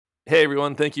Hey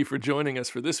everyone, thank you for joining us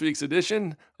for this week's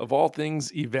edition of All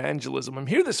Things Evangelism. I'm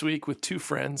here this week with two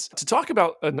friends to talk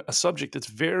about a subject that's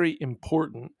very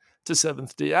important to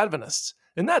Seventh-day Adventists,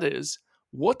 and that is,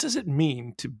 what does it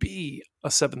mean to be a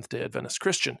Seventh-day Adventist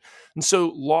Christian? And so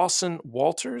Lawson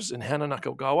Walters and Hannah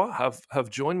Nakagawa have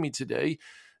joined me today.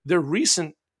 They're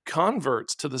recent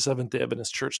converts to the Seventh-day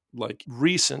Adventist Church, like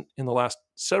recent in the last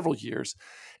several years,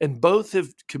 and both have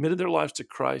committed their lives to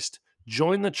Christ,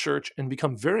 join the church, and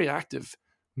become very active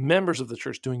members of the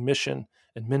church doing mission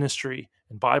and ministry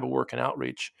and Bible work and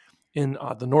outreach in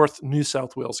the North New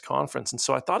South Wales Conference. And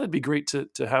so I thought it'd be great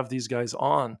to have these guys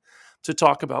on to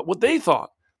talk about what they thought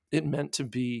it meant to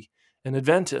be an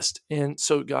Adventist. And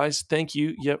so, guys, thank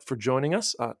you yet for joining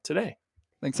us today.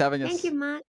 Thanks for having us. Thank you,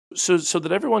 Matt. So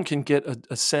that everyone can get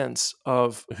a sense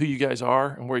of who you guys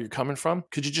are and where you're coming from,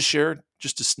 could you just share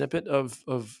just a snippet of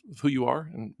who you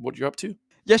are and what you're up to?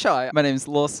 Yeah, sure. My name's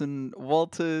Lawson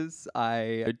Walters.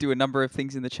 I do a number of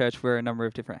things in the church, wear a number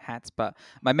of different hats, but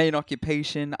my main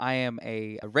occupation, I am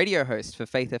a radio host for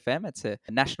Faith FM. It's a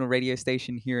national radio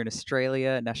station here in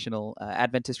Australia, a national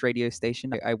Adventist radio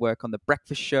station. I work on The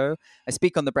Breakfast Show. I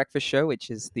speak on The Breakfast Show, which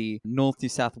is the North New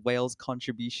South Wales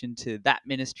contribution to that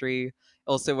ministry.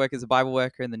 Also work as a Bible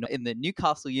worker in the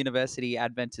Newcastle University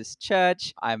Adventist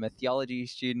Church. I'm a theology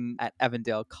student at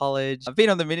Avondale College. I've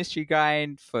been on the ministry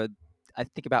grind for I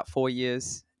think about 4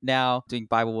 years now, doing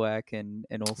Bible work and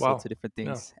all sorts of different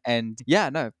things. Yeah.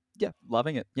 And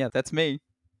loving it. Yeah, that's me.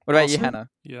 What about you, Hannah?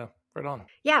 Yeah, right on.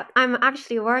 Yeah, I'm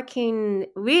actually working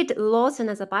with Lawson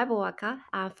as a Bible worker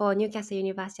for Newcastle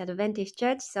University Adventist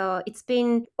Church. So it's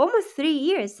been almost 3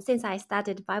 years since I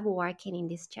started Bible working in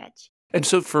this church. And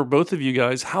so for both of you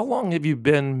guys, how long have you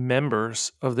been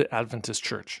members of the Adventist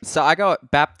Church? So I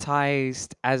got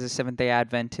baptized as a Seventh-day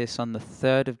Adventist on the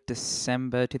 3rd of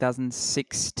December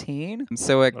 2016.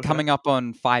 So we're coming up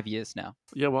on 5 years now.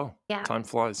 Yeah, well, Yeah. time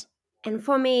flies. And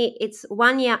for me, it's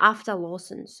 1 year after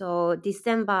Lawson. So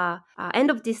end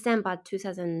of December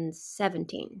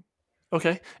 2017.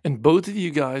 Okay. And both of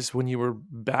you guys, when you were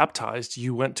baptized,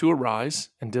 you went to Arise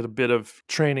and did a bit of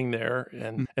training there.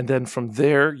 And then from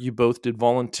there, you both did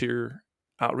volunteer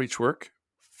outreach work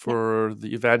for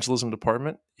the evangelism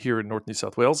department here in North New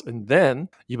South Wales. And then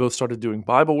you both started doing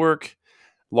Bible work.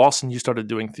 Lawson, you started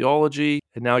doing theology.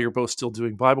 And now you're both still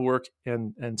doing Bible work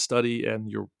and study,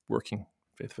 and you're working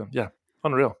Faith FM. Yeah,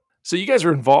 unreal. So you guys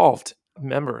are involved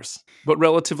members, but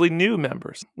relatively new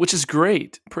members, which is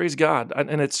great. Praise God.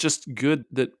 And it's just good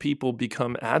that people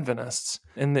become Adventists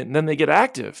and then they get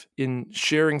active in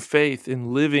sharing faith,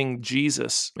 in living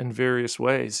Jesus in various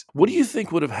ways. What do you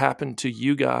think would have happened to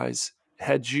you guys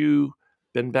had you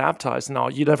been baptized? Now,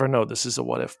 you never know. This is a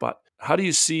what if, but how do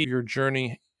you see your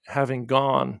journey having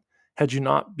gone had you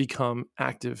not become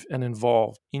active and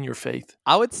involved in your faith?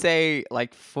 I would say,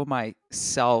 like, for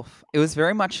myself, it was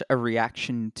very much a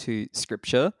reaction to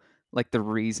scripture, like the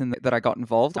reason that I got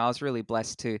involved. I was really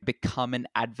blessed to become an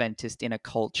Adventist in a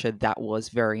culture that was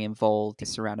very involved,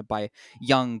 surrounded by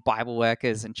young Bible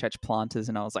workers and church planters.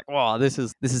 And I was like, wow, this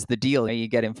is the deal. You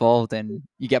get involved and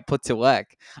you get put to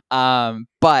work.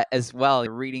 But as well,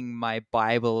 reading my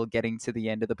Bible, getting to the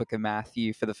end of the book of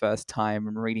Matthew for the first time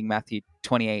and reading Matthew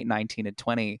 28, 19, and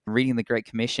 20, reading the Great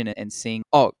Commission and seeing,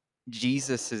 oh,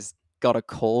 Jesus has got a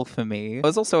call for me. It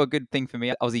was also a good thing for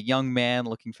me. I was a young man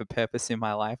looking for purpose in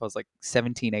my life. I was like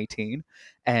 17, 18.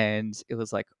 And it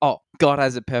was like, oh, God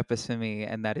has a purpose for me.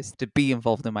 And that is to be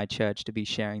involved in my church, to be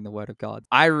sharing the word of God.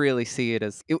 I really see it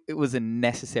as it was a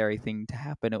necessary thing to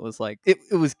happen. It was like, it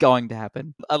was going to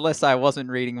happen. Unless I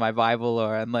wasn't reading my Bible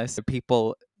or unless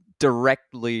people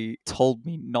directly told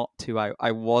me not to,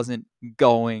 I wasn't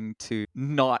going to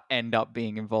not end up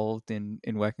being involved in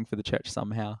working for the church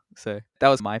somehow. So that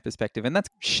was my perspective, and that's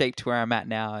shaped where I'm at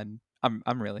now, and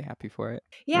I'm really happy for it.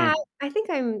 Yeah, I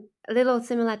think I'm a little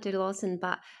similar to Lawson,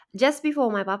 but just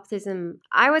before my baptism,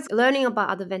 I was learning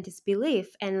about Adventist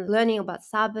belief and learning about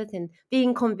Sabbath and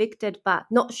being convicted but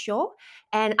not sure.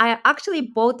 And I actually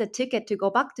bought a ticket to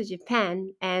go back to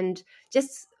Japan and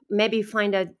just maybe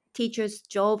find a teacher's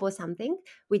job or something,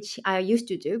 which I used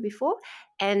to do before.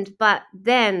 But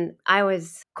then I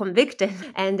was convicted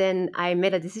and then I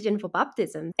made a decision for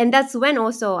baptism. And that's when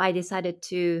also I decided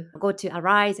to go to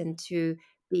Arise and to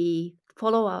be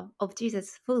follower of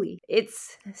Jesus fully.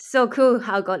 It's so cool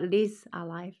how God leads our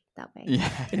life that way.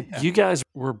 Yeah. You guys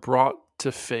were brought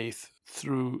to faith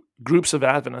through groups of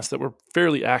Adventists that were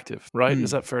fairly active, right?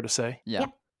 Is that fair to say? Yeah.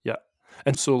 Yeah.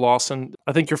 And so, Lawson,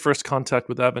 I think your first contact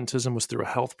with Adventism was through a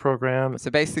health program. So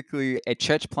basically, a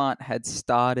church plant had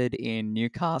started in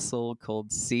Newcastle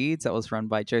called Seeds that was run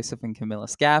by Joseph and Camilla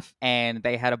Scaff. And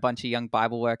they had a bunch of young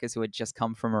Bible workers who had just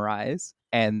come from Arise,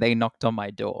 and they knocked on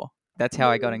my door. That's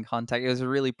how I got in contact. It was a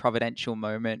really providential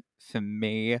moment for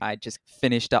me. I just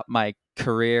finished up my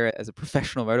career as a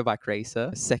professional motorbike racer,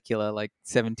 a secular, like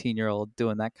 17-year-old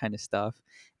doing that kind of stuff.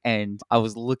 And I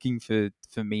was looking for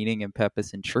meaning and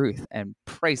purpose and truth. And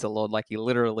praise the Lord, like he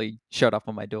literally showed up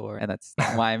on my door. And that's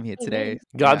why I'm here today.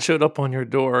 God showed up on your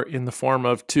door in the form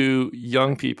of two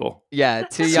young people. Yeah,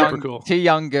 two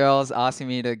young girls asking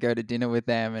me to go to dinner with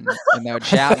them, and they would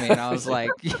shout me, and I was like,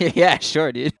 yeah,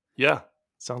 sure, dude. Yeah,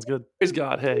 sounds good. Praise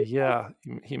God. Hey, yeah,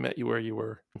 he met you where you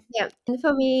were. Yeah, and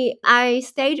for me, I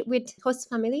stayed with host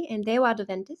family, and they were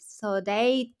Adventists, so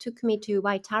they took me to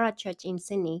Waitara Church in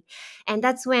Sydney, and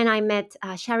that's when I met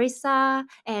Sharissa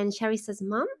and Sharissa's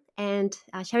mom. And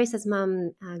Sharissa's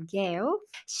mom, Gail,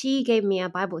 she gave me a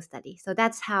Bible study. So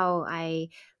that's how I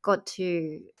got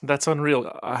to... That's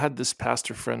unreal. I had this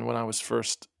pastor friend when I was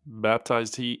first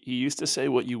baptized. He used to say,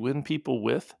 what you win people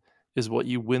with is what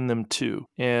you win them to.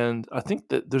 And I think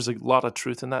that there's a lot of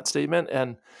truth in that statement.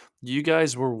 And you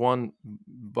guys were won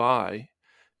by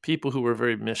people who were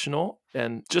very missional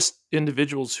and just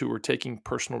individuals who were taking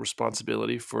personal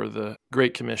responsibility for the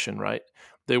Great Commission, right?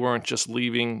 They weren't just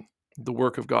leaving the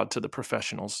work of God to the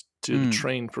professionals, to the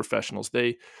trained professionals.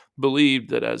 They believed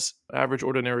that as average,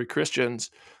 ordinary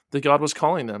Christians, that God was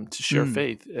calling them to share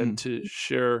faith and to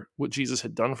share what Jesus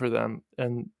had done for them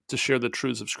and to share the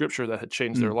truths of Scripture that had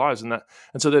changed their lives. And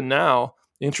so then now,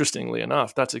 interestingly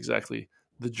enough, that's exactly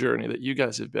the journey that you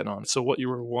guys have been on. So what you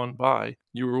were won by,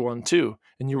 you were won to,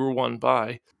 and you were won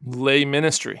by lay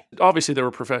ministry. Obviously, there were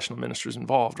professional ministers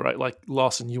involved, right? Like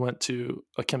Lawson, you went to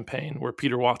a campaign where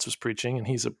Peter Watts was preaching, and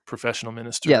he's a professional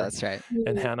minister. Yeah, that's right.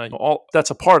 And Hannah, that's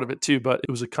a part of it too, but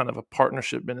it was a kind of a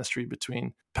partnership ministry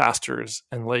between pastors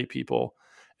and lay people.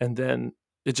 And then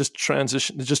it just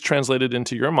translated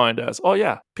into your mind as, oh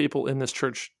yeah, people in this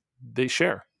church, they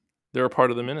share. They're a part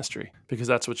of the ministry because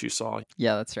that's what you saw.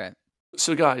 Yeah, that's right.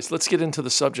 So guys, let's get into the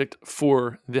subject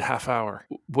for the half hour,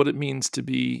 what it means to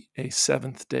be a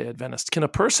Seventh-day Adventist. Can a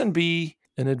person be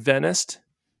an Adventist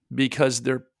because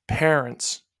their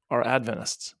parents are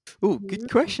Adventists? Ooh, good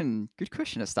question. Good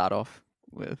question to start off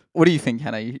with. What do you think,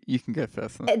 Hannah? You can go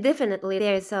first. Definitely,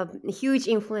 there's a huge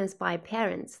influence by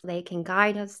parents. They can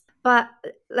guide us. But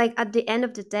like at the end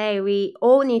of the day, we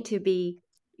all need to be,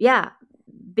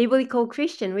 biblical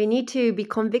Christian. We need to be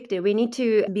convicted. We need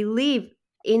to believe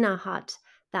in our heart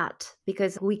that,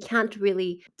 because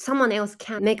someone else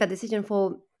can't make a decision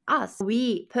for us.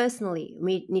 We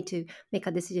need to make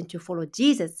a decision to follow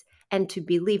Jesus and to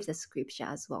believe the Scripture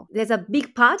as well. There's a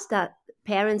big part that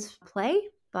parents play,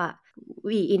 but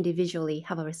we individually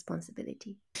have a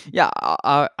responsibility. Yeah,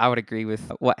 I would agree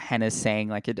with what Hannah's saying.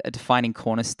 Like a defining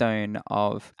cornerstone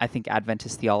of, I think,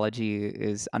 Adventist theology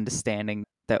is understanding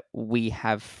that we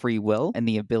have free will and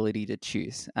the ability to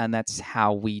choose. And that's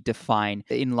how we define,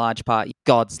 in large part,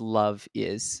 God's love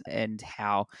is, and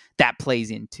how that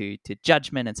plays into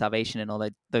judgment and salvation and all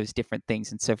those different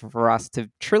things. And so for us to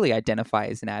truly identify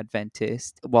as an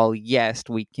Adventist, well, yes,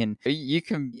 you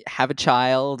can have a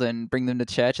child and bring them to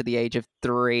church at the age of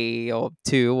 3 or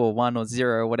 2 or 1 or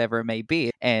 0, whatever it may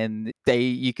be. And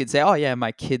you could say, oh yeah,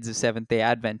 my kid's a Seventh-day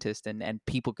Adventist, and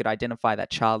people could identify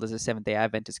that child as a Seventh-day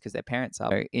Adventist because their parents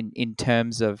are. In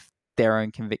terms of their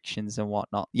own convictions and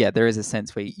whatnot, yeah, there is a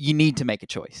sense where you need to make a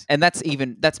choice. And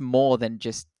that's more than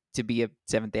just to be a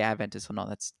Seventh-day Adventist or not.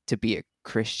 That's to be a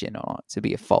Christian or not, to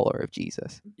be a follower of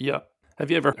Jesus. Yeah. Have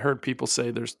you ever heard people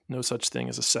say there's no such thing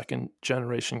as a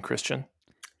second-generation Christian?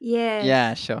 Yeah.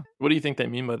 Yeah, sure. What do you think they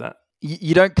mean by that?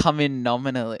 You don't come in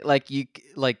nominally. Like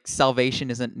salvation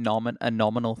isn't a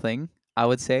nominal thing, I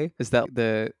would say. Is that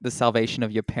the salvation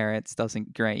of your parents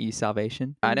doesn't grant you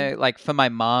salvation? I know, like for my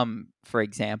mom, for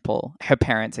example, her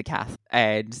parents are Catholic,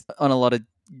 and on a lot of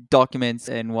documents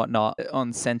and whatnot,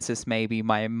 on census maybe,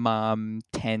 my mom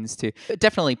tends to,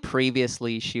 definitely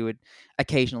previously she would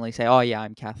occasionally say, oh yeah,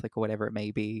 I'm Catholic or whatever it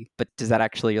may be, but does that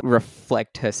actually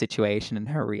reflect her situation and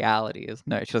her reality? Is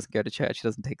no, she doesn't go to church, she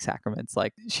doesn't take sacraments,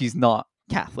 like she's not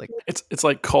Catholic. It's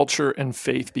like culture and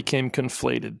faith became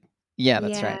conflated. Yeah,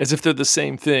 that's right. As if they're the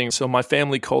same thing. So my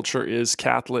family culture is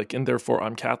Catholic and therefore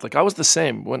I'm Catholic. I was the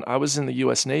same when I was in the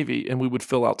U.S. Navy and we would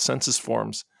fill out census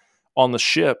forms on the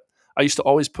ship. I used to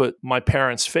always put my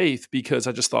parents' faith because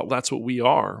I just thought, well, that's what we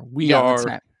are. We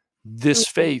are this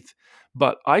faith.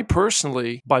 But I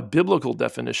personally, by biblical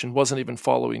definition, wasn't even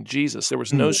following Jesus. There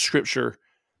was no scripture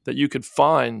that you could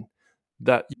find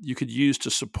that you could use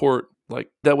to support like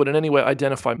that would in any way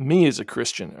identify me as a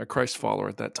Christian, a Christ follower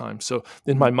at that time. So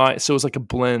in my mind, so it was like a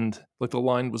blend, like the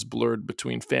line was blurred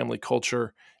between family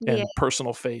culture Yeah. and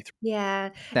personal faith. Yeah.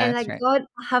 And That's like right. God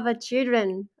have a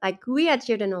children, like we are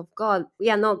children of God. We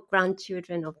are not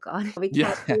grandchildren of God. We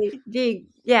Yeah. can't be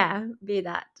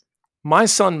that. My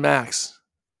son, Max,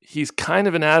 he's kind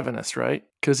of an Adventist, right?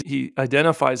 Because he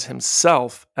identifies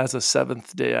himself as a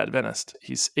Seventh-day Adventist.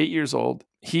 He's 8 years old.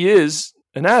 He is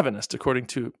an Adventist according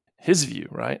to his view,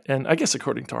 right? And I guess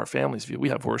according to our family's view, we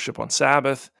have worship on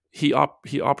Sabbath. He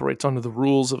operates under the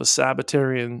rules of a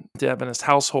Sabbatarian Adventist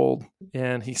household,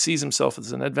 and he sees himself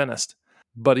as an Adventist.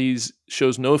 But he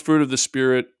shows no fruit of the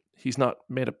Spirit. He's not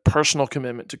made a personal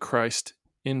commitment to Christ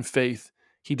in faith.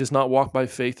 He does not walk by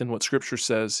faith in what Scripture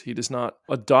says. He does not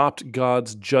adopt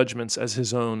God's judgments as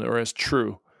his own or as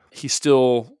true. He's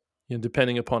still,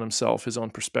 depending upon himself, his own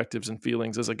perspectives and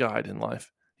feelings as a guide in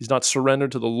life. He's not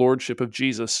surrendered to the lordship of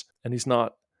Jesus, and he's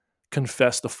not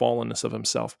confessed the fallenness of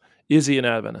himself. Is he an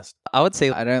Adventist? I would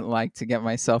say I don't like to get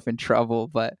myself in trouble,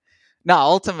 but no,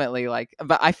 ultimately,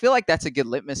 but I feel like that's a good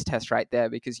litmus test right there,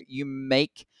 because you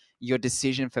make your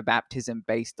decision for baptism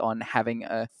based on having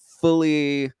a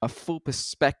full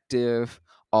perspective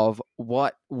of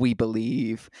what we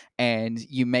believe, and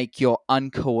you make your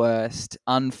uncoerced,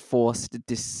 unforced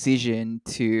decision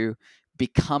to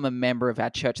become a member of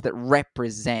our church that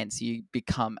represents you,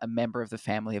 become a member of the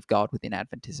family of God within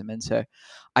Adventism. And so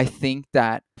I think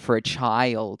that for a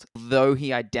child, though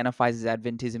he identifies as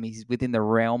Adventism, he's within the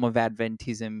realm of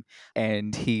Adventism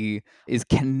and he is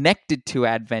connected to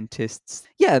Adventists.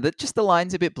 Yeah, just the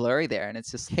line's a bit blurry there, and it's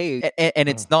just and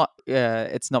it's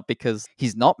not because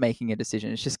he's not making a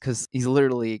decision. It's just because he's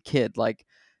literally a kid. Like,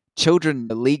 children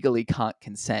legally can't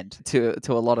consent to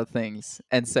a lot of things.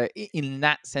 And so in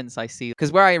that sense, I see,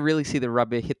 because where I really see the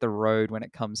rubber hit the road when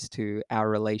it comes to our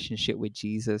relationship with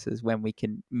Jesus is when we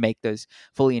can make those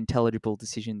fully intelligible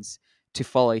decisions to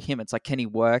follow him. It's like, can he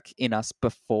work in us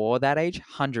before that age?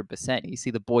 100%. You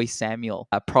see the boy Samuel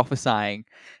prophesying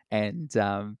and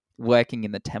working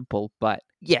in the temple. But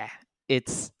yeah,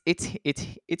 it's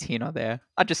here nor there.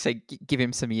 I'd just say give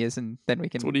him some years, and then we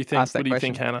can. So what do you think? Ask that What do you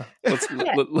question. think, Hannah?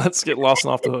 Let's get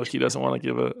Lawson off the hook. He doesn't want to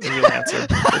give a real answer.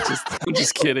 I'm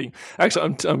just kidding.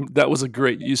 Actually, that was a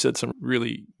great. You said some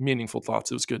really meaningful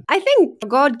thoughts. It was good. I think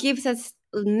God gives us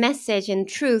message and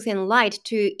truth and light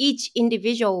to each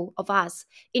individual of us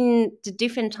in the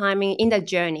different timing in the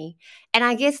journey. And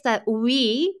I guess that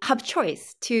we have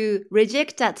choice to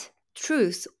reject that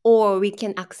truth or we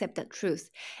can accept that truth.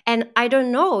 And I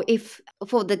don't know if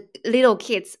for the little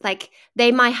kids, like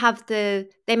they might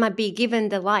be given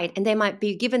the light and they might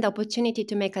be given the opportunity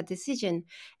to make a decision.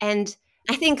 And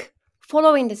I think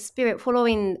following the Spirit,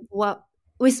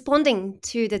 responding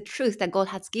to the truth that God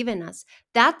has given us,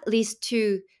 that leads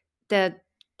to the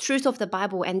truth of the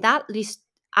Bible, and that leads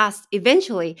us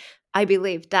eventually, I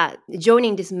believe, that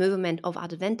joining this movement of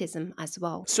Adventism as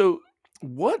well. So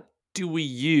what do we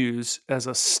use as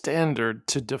a standard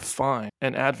to define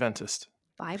an Adventist?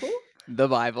 Bible? The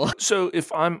Bible. So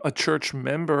if I'm a church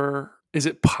member, is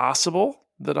it possible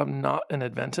that I'm not an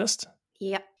Adventist?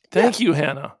 Yeah. Thank you,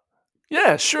 Hannah.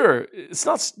 Yeah, sure.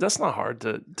 That's not hard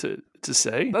to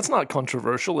say. That's not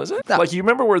controversial, is it? No. Like, you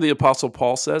remember where the Apostle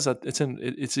Paul says that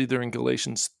it's either in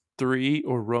Galatians 3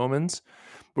 or Romans,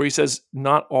 where he says,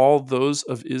 not all those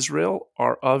of Israel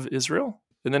are of Israel.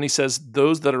 And then he says,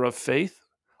 those that are of faith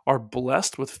are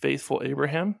blessed with faithful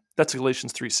Abraham. That's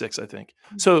Galatians 3:6, I think.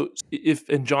 So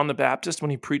in John the Baptist, when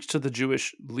he preached to the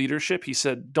Jewish leadership, he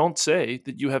said, don't say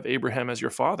that you have Abraham as your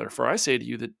father, for I say to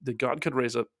you that God could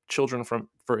raise up children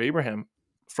for Abraham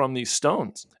from these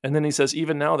stones. And then he says,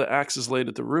 even now the axe is laid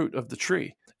at the root of the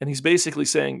tree. And he's basically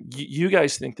saying, you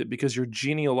guys think that because you're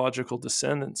genealogical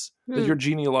descendants, that you're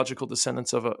genealogical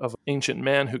descendants of an ancient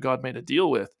man who God made a deal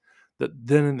with, that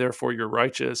then and therefore you're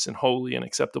righteous and holy and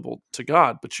acceptable to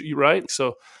God. But you're right.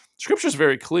 So Scripture is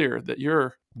very clear that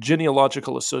your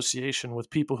genealogical association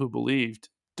with people who believed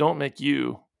don't make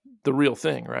you the real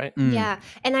thing, right? Yeah.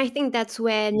 And I think that's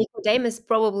where Nicodemus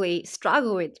probably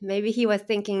struggled with. Maybe he was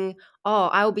thinking, oh,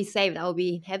 I'll be saved. I'll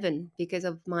be in heaven because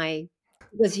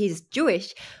he's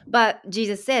Jewish. But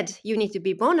Jesus said, you need to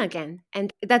be born again.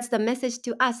 And that's the message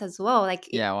to us as well. Like,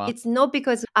 it's not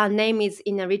because our name is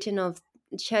in a written of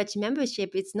church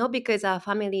membership. It's not because our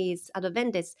family is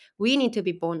Adventist. We need to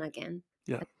be born again.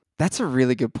 Yeah. That's a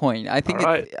really good point. I think All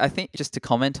right. I think just to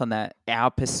comment on that,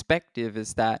 our perspective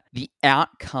is that the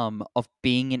outcome of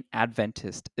being an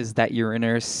Adventist is that you're in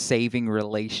a saving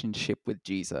relationship with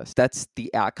Jesus. That's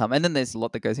the outcome. And then there's a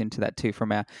lot that goes into that too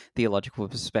from our theological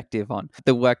perspective on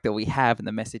the work that we have and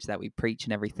the message that we preach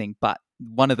and everything. But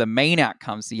one of the main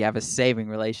outcomes that you have a saving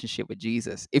relationship with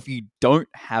Jesus. If you don't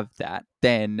have that,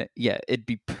 then yeah, you'd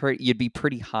be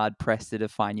pretty hard pressed to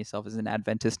define yourself as an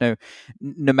Adventist,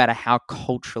 no matter how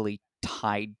culturally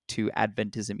tied to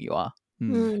Adventism you are.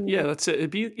 Yeah, that's it.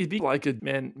 It'd be like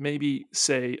maybe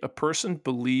say a person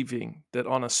believing that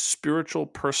on a spiritual,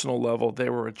 personal level,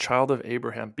 they were a child of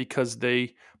Abraham because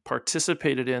they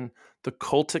participated in the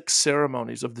cultic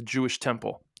ceremonies of the Jewish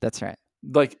temple. That's right.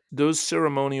 Like those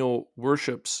ceremonial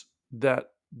worships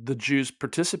that the Jews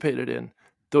participated in,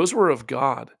 those were of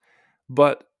God.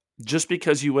 But just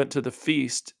because you went to the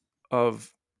Feast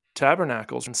of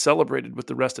Tabernacles and celebrated with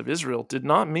the rest of Israel did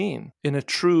not mean in a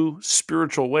true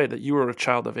spiritual way that you were a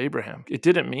child of Abraham. It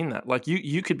didn't mean that. Like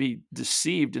you could be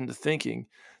deceived into thinking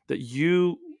that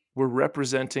you were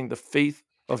representing the faith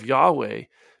of Yahweh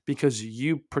because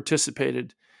you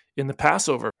participated in the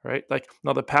Passover, right? Like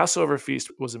now the Passover feast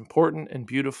was important and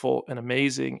beautiful and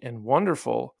amazing and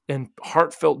wonderful, and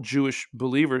heartfelt Jewish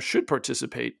believers should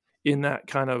participate in that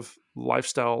kind of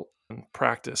lifestyle and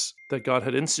practice that God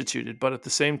had instituted. But at the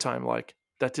same time, like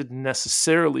that didn't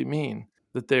necessarily mean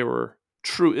that they were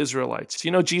true Israelites.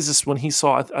 You know, Jesus, when he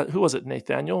saw, who was it,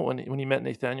 Nathanael? When he met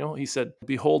Nathanael, he said,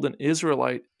 "Behold, an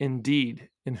Israelite indeed,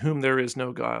 in whom there is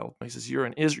no guile." He says, "You're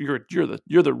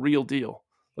the real deal.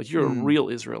 Like you're a real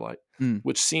Israelite,"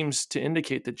 which seems to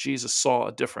indicate that Jesus saw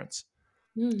a difference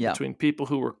between people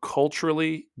who were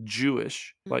culturally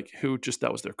Jewish, like who just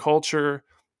that was their culture,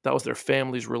 that was their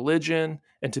family's religion,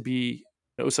 and it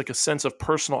was like a sense of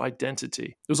personal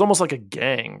identity. It was almost like a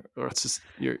gang, or it's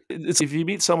if you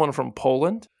meet someone from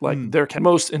Poland, like they're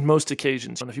in most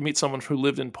occasions, and if you meet someone who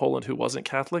lived in Poland who wasn't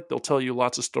Catholic, they'll tell you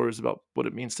lots of stories about what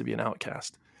it means to be an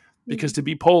outcast, because to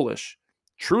be Polish,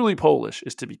 truly Polish,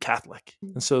 is to be Catholic,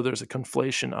 and so there's a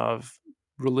conflation of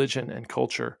religion and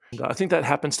culture. And I think that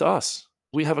happens to us.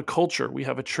 We have a culture, we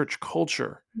have a church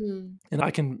culture, and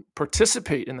I can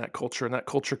participate in that culture, and that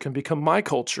culture can become my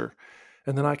culture.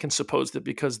 And then I can suppose that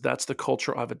because that's the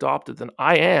culture I've adopted, then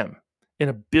I am, in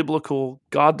a biblical,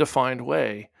 God-defined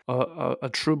way, a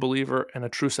true believer and a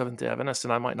true Seventh-day Adventist,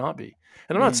 and I might not be.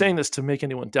 And I'm not saying this to make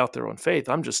anyone doubt their own faith.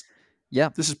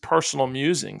 This is personal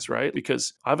musings, right?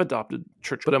 Because I've adopted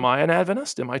church. But am I an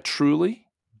Adventist? Am I truly,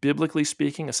 biblically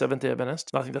speaking, a Seventh-day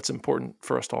Adventist? I think that's important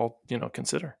for us to all,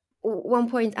 consider. One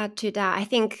point add to that, I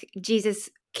think Jesus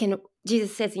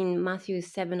says in Matthew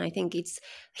 7, I think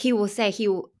he will say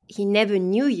he never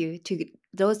knew you to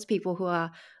those people who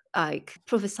are like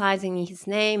prophesying in his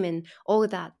name and all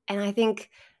that. And I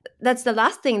think that's the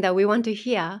last thing that we want to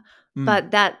hear, but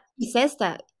that he says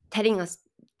that, telling us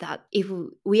that if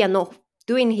we are not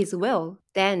doing his will,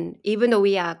 then even though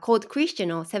we are called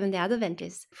Christian or Seventh-day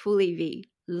Adventist, fully be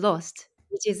lost,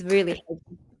 which is really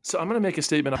helpful. So I'm going to make a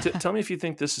statement. Tell me if you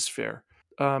think this is fair.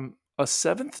 A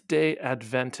Seventh-day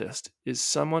Adventist is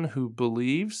someone who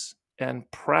believes and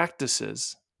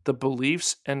practices the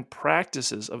beliefs and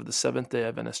practices of the Seventh-day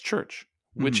Adventist Church,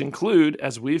 which include,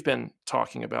 as we've been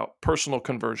talking about, personal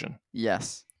conversion.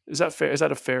 Yes. Is that fair? Is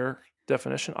that a fair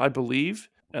definition? I believe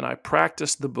and I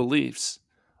practice the beliefs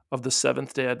of the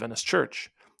Seventh-day Adventist Church,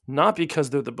 not because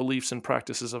they're the beliefs and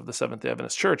practices of the Seventh-day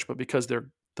Adventist Church, but because they're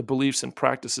the beliefs and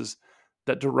practices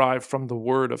that derive from the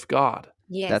Word of God.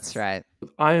 Yes. That's right.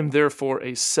 I am therefore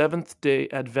a Seventh-day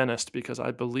Adventist because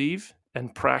I believe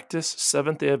and practice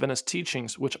Seventh-day Adventist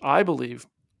teachings, which I believe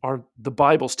are the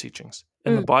Bible's teachings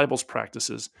and the Bible's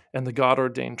practices and the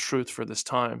God-ordained truth for this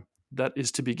time that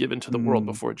is to be given to the world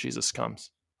before Jesus comes.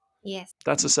 Yes.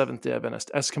 That's a Seventh-day Adventist,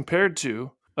 as compared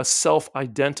to a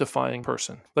self-identifying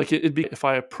person. Like it'd be if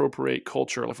I appropriate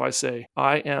culture, if I say,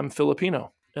 I am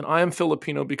Filipino, and I am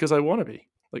Filipino because I want to be.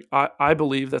 Like I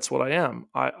believe that's what I am.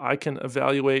 I can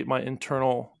evaluate my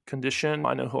internal condition.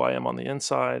 I know who I am on the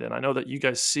inside. And I know that you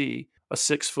guys see a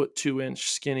 6'2"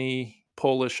 skinny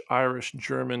Polish, Irish,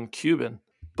 German, Cuban.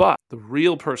 But the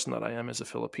real person that I am is a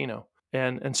Filipino.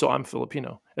 And so I'm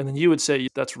Filipino. And then you would say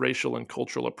that's racial and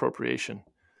cultural appropriation,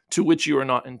 to which you are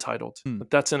not entitled.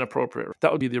 But that's inappropriate.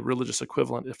 That would be the religious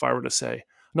equivalent if I were to say,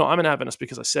 no, I'm an Adventist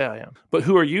because I say I am. But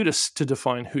who are you to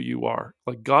define who you are?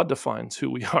 Like God defines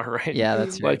who we are, right? Yeah,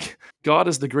 that's right. Like God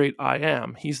is the great I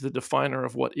am. He's the definer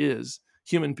of what is.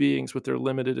 Human beings with their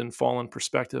limited and fallen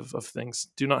perspective of things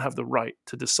do not have the right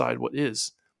to decide what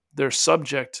is. They're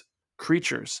subject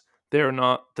creatures. They are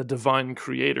not the divine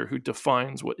creator who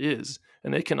defines what is.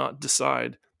 And they cannot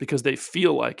decide because they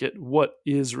feel like it, what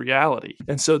is reality.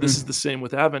 And so this is the same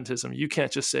with Adventism. You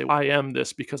can't just say, I am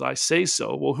this because I say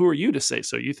so. Well, who are you to say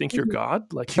so? You think you're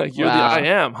God? Like you're the I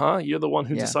am, huh? You're the one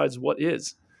who decides what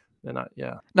is. And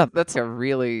No, that's a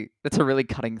really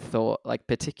cutting thought. Like,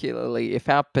 particularly if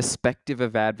our perspective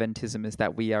of Adventism is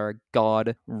that we are a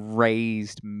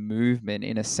God-raised movement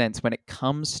in a sense when it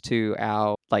comes to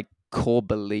our like core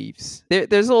beliefs.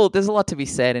 There's a lot to be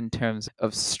said in terms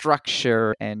of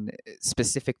structure and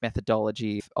specific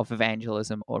methodology of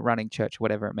evangelism or running church,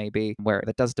 whatever it may be, where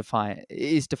that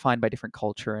is defined by different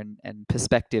culture and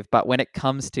perspective. But when it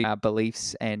comes to our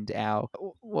beliefs and our,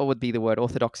 what would be the word,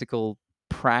 orthodoxical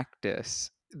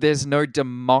practice, there's no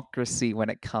democracy when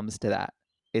it comes to that.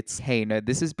 It's, hey, no,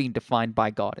 this has been defined by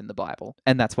God in the Bible,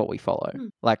 and that's what we follow.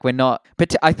 Like, we're not,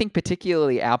 but I think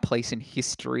particularly our place in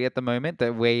history at the moment,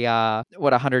 that we are,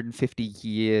 150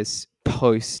 years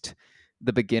post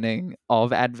the beginning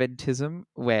of Adventism,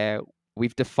 where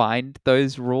we've defined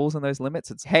those rules and those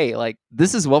limits. It's, hey, like,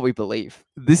 this is what we believe.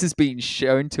 This is being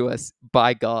shown to us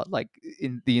by God. Like,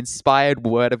 in the inspired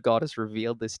word of God has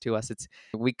revealed this to us.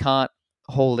 We can't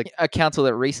hold a council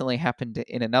that recently happened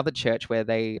in another church where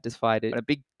they decided, a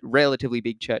relatively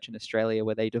big church in Australia,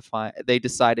 where they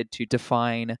decided to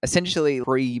define essentially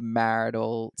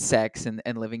premarital sex and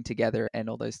living together and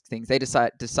all those things. They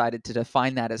decided to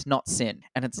define that as not sin.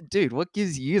 And it's, dude, what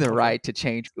gives you the right to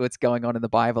change what's going on in the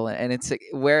Bible? And it's,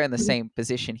 we're in the same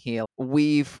position here.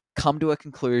 We've come to a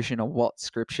conclusion of what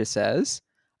Scripture says,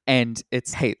 and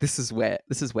it's, hey, this is where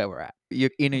we're at.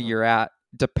 You're in or you're out,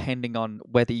 depending on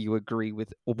whether you agree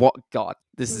with what God.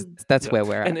 That's where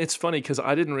we're at. And it's funny because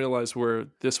I didn't realize where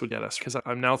this would get us, because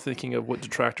I'm now thinking of what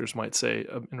detractors might say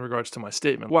in regards to my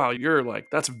statement. Wow, you're like,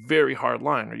 that's a very hard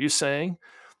line. Are you saying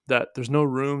that there's no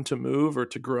room to move or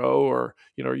to grow? Or,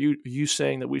 are you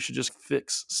saying that we should just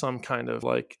fix some kind of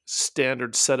like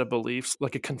standard set of beliefs,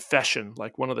 like a confession,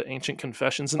 like one of the ancient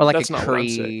confessions? And or like that's a not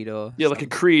creed, what I'm or like a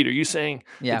creed. Are you saying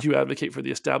Yeah. that you advocate for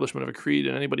the establishment of a creed,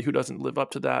 and anybody who doesn't live up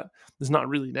to that is not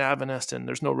really an Adventist, and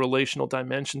there's no relational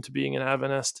dimension to being an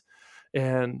Adventist?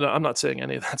 And I'm not saying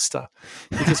any of that stuff,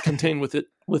 because contained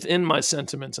within my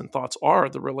sentiments and thoughts are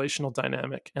the relational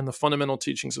dynamic and the fundamental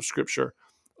teachings of Scripture,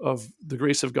 of the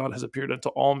grace of God has appeared unto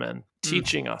all men,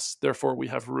 teaching us. Therefore, we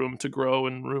have room to grow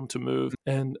and room to move.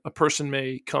 And a person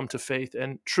may come to faith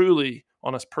and truly,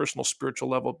 on a personal spiritual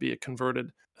level, be a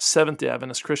converted Seventh-day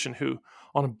Adventist Christian who,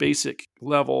 on a basic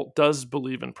level, does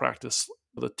believe and practice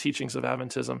the teachings of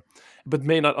Adventism, but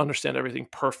may not understand everything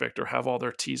perfect or have all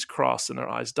their T's crossed and their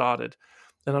I's dotted.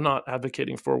 And I'm not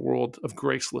advocating for a world of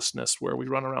gracelessness where we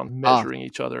run around measuring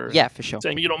each other. Yeah, for sure.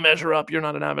 Saying, you don't measure up, you're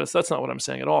not an Adventist. That's not what I'm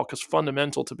saying at all, because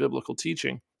fundamental to biblical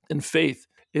teaching and faith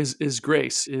is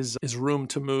grace, is room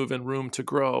to move and room to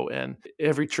grow. And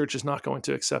every church is not going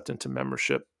to accept into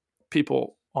membership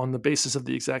people on the basis of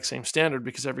the exact same standard,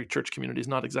 because every church community is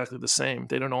not exactly the same.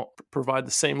 They don't all provide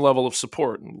the same level of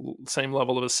support and same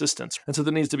level of assistance. And so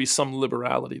there needs to be some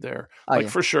liberality there.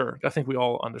 For sure. I think we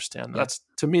all understand that.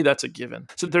 To me, that's a given.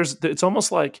 So it's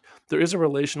almost like there is a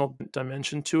relational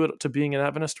dimension to it, to being an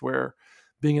Adventist, where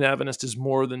being an Adventist is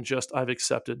more than just I've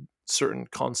accepted certain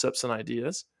concepts and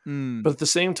ideas. But at the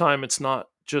same time, it's not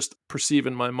just perceive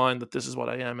in my mind that this is what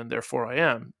I am and therefore I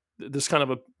am. There's kind of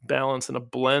a balance and a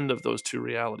blend of those two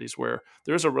realities, where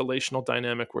there's a relational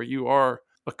dynamic where you are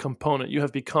a component. You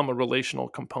have become a relational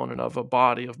component of a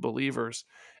body of believers,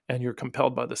 and you're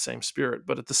compelled by the same Spirit.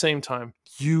 But at the same time,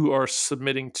 you are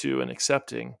submitting to and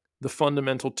accepting the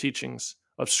fundamental teachings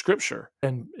of Scripture,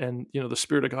 and the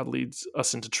Spirit of God leads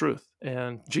us into truth.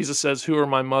 And Jesus says, "Who are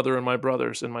my mother and my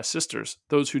brothers and my sisters?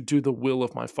 Those who do the will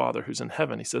of my Father who's in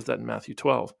heaven." He says that in Matthew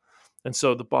 12. And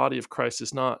so the body of Christ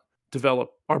is not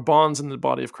developed. Our bonds in the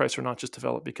body of Christ are not just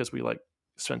developed because we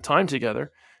spend time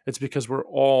together. It's because we're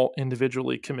all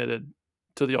individually committed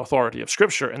to the authority of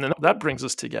Scripture, and then that brings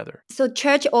us together. So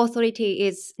church authority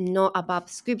is not above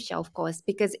Scripture, of course,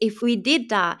 because if we did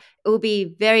that, it would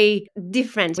be very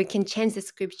different. We can change the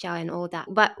Scripture and all that.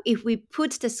 But if we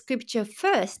put the Scripture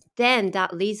first, then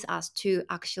that leads us to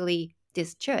actually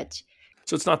this church.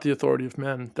 So it's not the authority of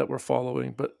men that we're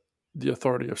following, but the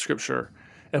authority of Scripture.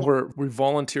 And we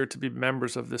volunteer to be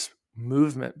members of this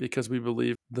movement because we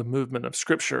believe the movement of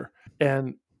Scripture,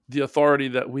 and the authority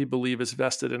that we believe is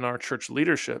vested in our church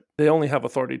leadership. They only have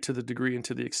authority to the degree and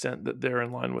to the extent that they're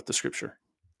in line with the Scripture.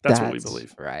 That's what we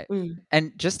believe. Right.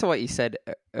 And just to what you said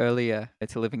earlier,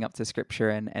 to living up to Scripture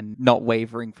and not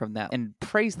wavering from that. And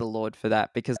praise the Lord for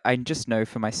that, because I just know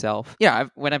for myself,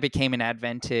 when I became an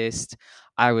Adventist,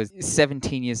 I was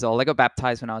 17 years old. I got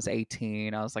baptized when I was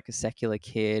 18. I was like a secular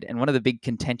kid. And one of the big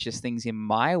contentious things in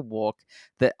my walk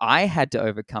that I had to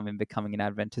overcome in becoming an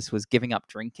Adventist was giving up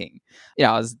drinking.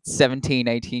 I was 17,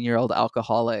 18-year-old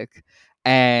alcoholic.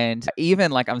 And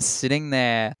even like I'm sitting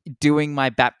there doing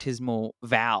my baptismal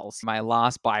vows, my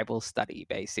last Bible study,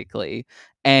 basically.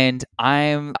 And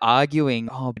I'm arguing,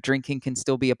 oh, drinking can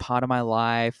still be a part of my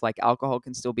life, like alcohol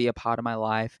can still be a part of my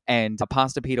life. And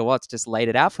Pastor Peter Watts just laid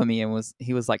it out for me and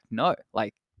he was like, no,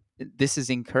 like this is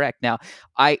incorrect. Now,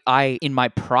 I in my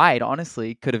pride,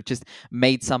 honestly, could have just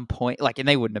made some point, like, and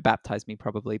they wouldn't have baptized me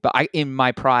probably, but I, in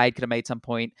my pride, could have made some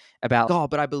point about, oh,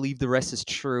 but I believe the rest is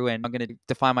true, and I'm going to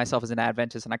define myself as an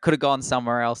Adventist, and I could have gone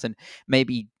somewhere else and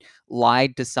maybe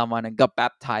lied to someone and got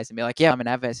baptized and be like, yeah, I'm an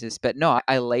Adventist. But no,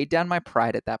 I laid down my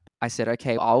pride at that. I said,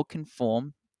 okay, I'll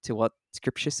conform to what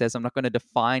Scripture says. I'm not going to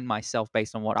define myself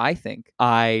based on what I think.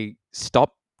 I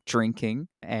stopped drinking,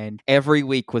 and every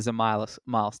week was a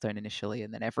milestone initially,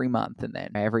 and then every month, and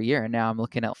then every year, and now I'm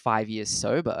looking at 5 years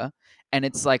sober, and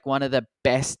it's like one of the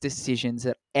best decisions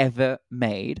I've ever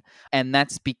made. And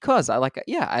that's because I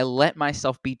let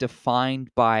myself be defined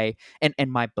by and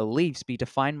my beliefs be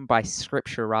defined by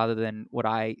Scripture rather than what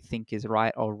I think is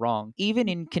right or wrong, even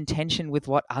in contention with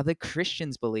what other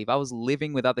Christians believe. I was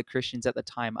living with other Christians at the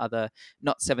time, other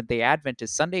not Seventh-day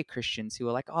Adventist Sunday Christians, who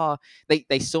were like, oh,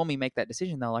 they saw me make that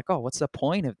decision. They're like, oh, what's the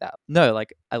point of that? No,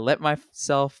 like I let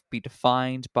myself be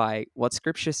defined by what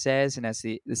Scripture says, and as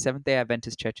the Seventh-day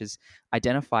Adventist Church has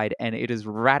identified, and it has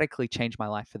radically changed my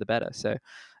life for the better. So,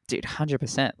 dude,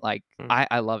 100%. Like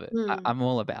I love it. I'm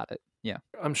all about it. Yeah.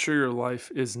 I'm sure your life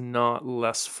is not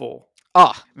less full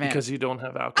Oh man, because you don't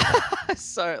have alcohol.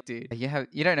 so dude,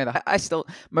 you don't know that. I still,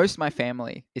 most of my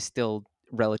family is still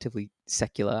relatively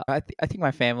secular. I think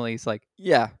my family is like,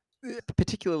 yeah,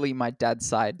 particularly my dad's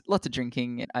side, lots of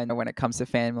drinking. I know when it comes to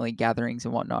family gatherings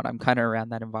and whatnot, I'm kind of around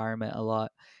that environment a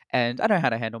lot. And I know how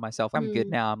to handle myself. I'm good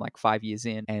now. I'm like 5 years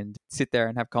in and sit there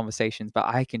and have conversations, but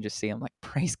I can just see, I'm like,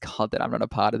 praise God that I'm not a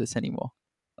part of this anymore.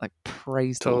 Like,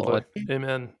 praise the Lord.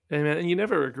 Amen. Amen. And you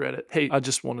never regret it. Hey, I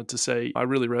just wanted to say I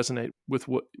really resonate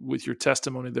with your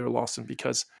testimony there, Lawson,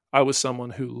 because I was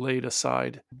someone who laid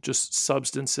aside just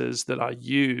substances that I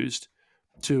used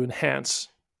to enhance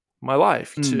my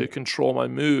life, to control my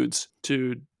moods,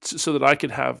 so that I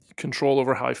could have control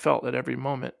over how I felt at every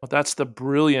moment. That's the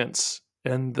brilliance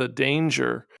and the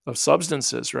danger of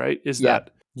substances, right? Is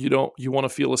that you want to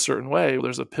feel a certain way.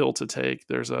 There's a pill to take.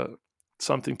 There's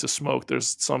something to smoke,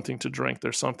 there's something to drink,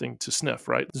 there's something to sniff,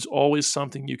 right? There's always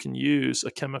something you can use,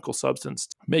 a chemical substance,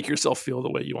 to make yourself feel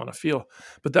the way you want to feel.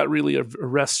 But that really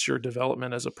arrests your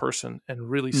development as a person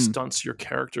and really stunts your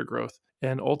character growth.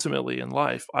 And ultimately in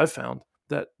life, I've found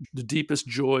that the deepest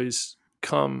joys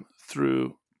come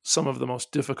through some of the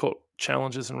most difficult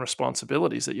challenges and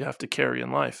responsibilities that you have to carry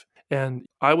in life. And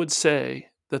I would say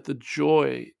that the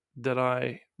joy that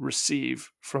I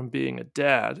receive from being a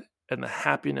dad and the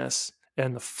happiness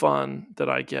and the fun that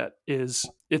I get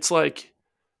it's like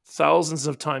thousands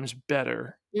of times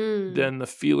better than the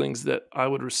feelings that I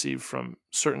would receive from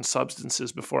certain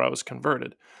substances before I was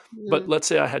converted. But let's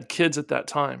say I had kids at that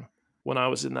time when I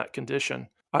was in that condition,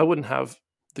 I wouldn't have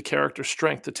the character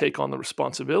strength to take on the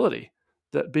responsibility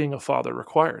that being a father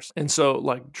requires. And so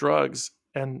like drugs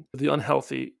and the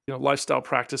unhealthy, lifestyle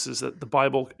practices that the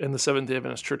Bible and the Seventh-day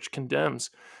Adventist Church condemns,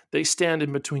 they stand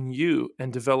in between you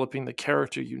and developing the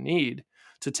character you need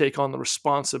to take on the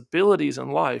responsibilities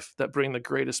in life that bring the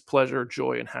greatest pleasure,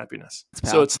 joy, and happiness.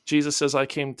 So Jesus says, I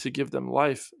came to give them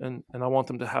life, and I want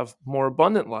them to have more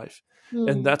abundant life.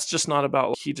 And that's just not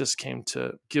about, he just came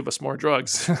to give us more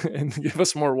drugs and give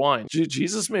us more wine.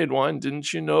 Jesus made wine.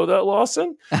 Didn't you know that,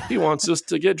 Lawson? He wants us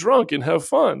to get drunk and have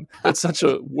fun. It's such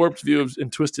a warped view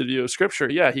and twisted view of Scripture.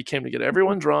 Yeah, he came to get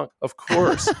everyone drunk. Of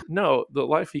course. No, the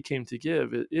life he came to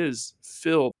give, it is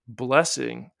filled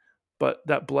blessing. But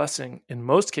that blessing, in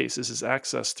most cases, is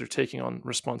accessed through taking on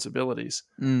responsibilities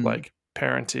like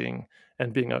parenting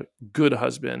and being a good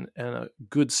husband and a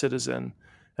good citizen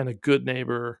and a good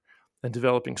neighbor, and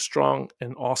developing strong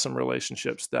and awesome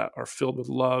relationships that are filled with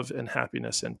love and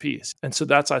happiness and peace. And so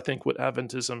that's, I think, what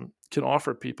Adventism can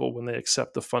offer people when they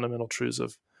accept the fundamental truths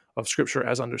of Scripture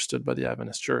as understood by the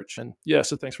Adventist Church. And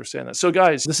so thanks for saying that. So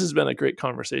guys, this has been a great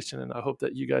conversation, and I hope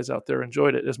that you guys out there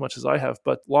enjoyed it as much as I have.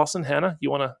 But Lawson, Hannah,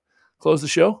 you want to close the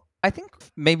show? I think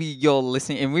maybe you're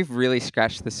listening, and we've really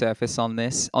scratched the surface on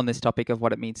this topic of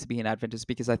what it means to be an Adventist,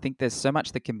 because I think there's so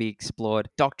much that can be explored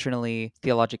doctrinally,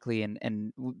 theologically,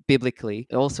 and biblically,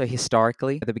 also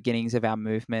historically, the beginnings of our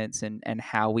movements and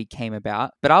how we came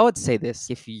about. But I would say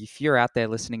this, if you're out there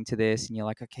listening to this and you're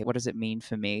like, okay, what does it mean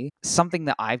for me? Something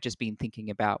that I've just been thinking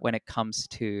about when it comes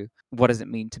to what does it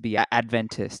mean to be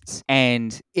Adventists?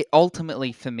 And it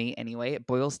ultimately, for me anyway, it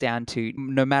boils down to,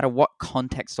 no matter what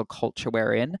context or culture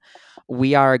we're in,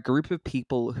 we are a group of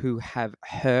people who have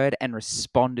heard and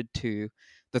responded to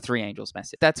the three angels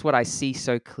message. That's what I see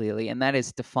so clearly. And that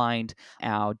has defined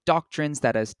our doctrines,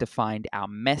 that has defined our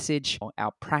message,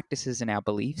 our practices, and our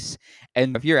beliefs.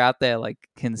 And if you're out there like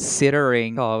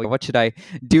considering, oh, what should I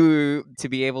do to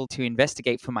be able to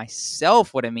investigate for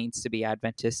myself what it means to be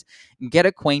Adventist, get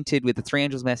acquainted with the three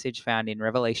angels message found in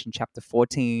Revelation chapter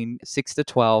 14, 6 to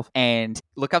 12, and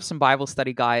look up some Bible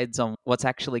study guides on what's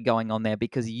actually going on there,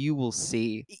 because you will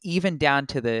see, even down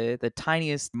to the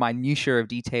tiniest minutiae of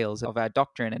details of our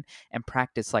doctrine and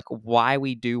practice, like why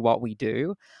we do what we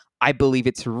do. I believe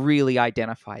it's really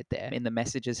identified there in the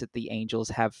messages that the angels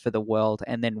have for the world,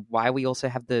 and then why we also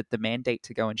have the mandate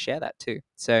to go and share that too.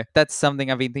 So that's something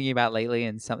I've been thinking about lately,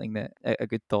 and something that a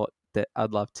good thought that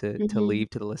I'd love to leave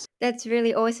to the listeners. That's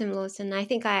really awesome, Lawson. I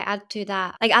think I add to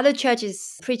that. Like other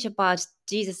churches preach about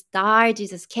Jesus died,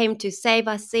 Jesus came to save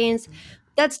our sins.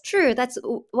 That's true. That's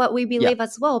what we believe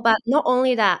as well. But not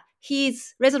only that,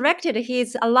 he's resurrected,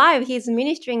 he's alive, he's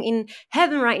ministering in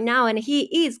heaven right now, and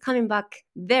he is coming back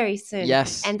very soon.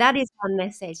 Yes. And that is our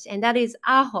message, and that is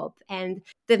our hope, and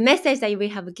the message that we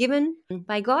have given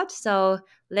by God. So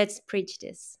let's preach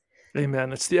this.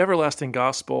 Amen. It's the everlasting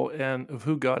gospel and of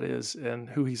who God is and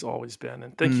who he's always been.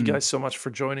 And thank you guys so much for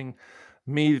joining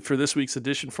me for this week's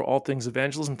edition for All Things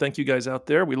Evangelism. Thank you guys out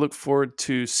there. We look forward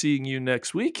to seeing you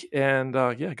next week. And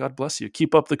God bless you.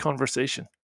 Keep up the conversation.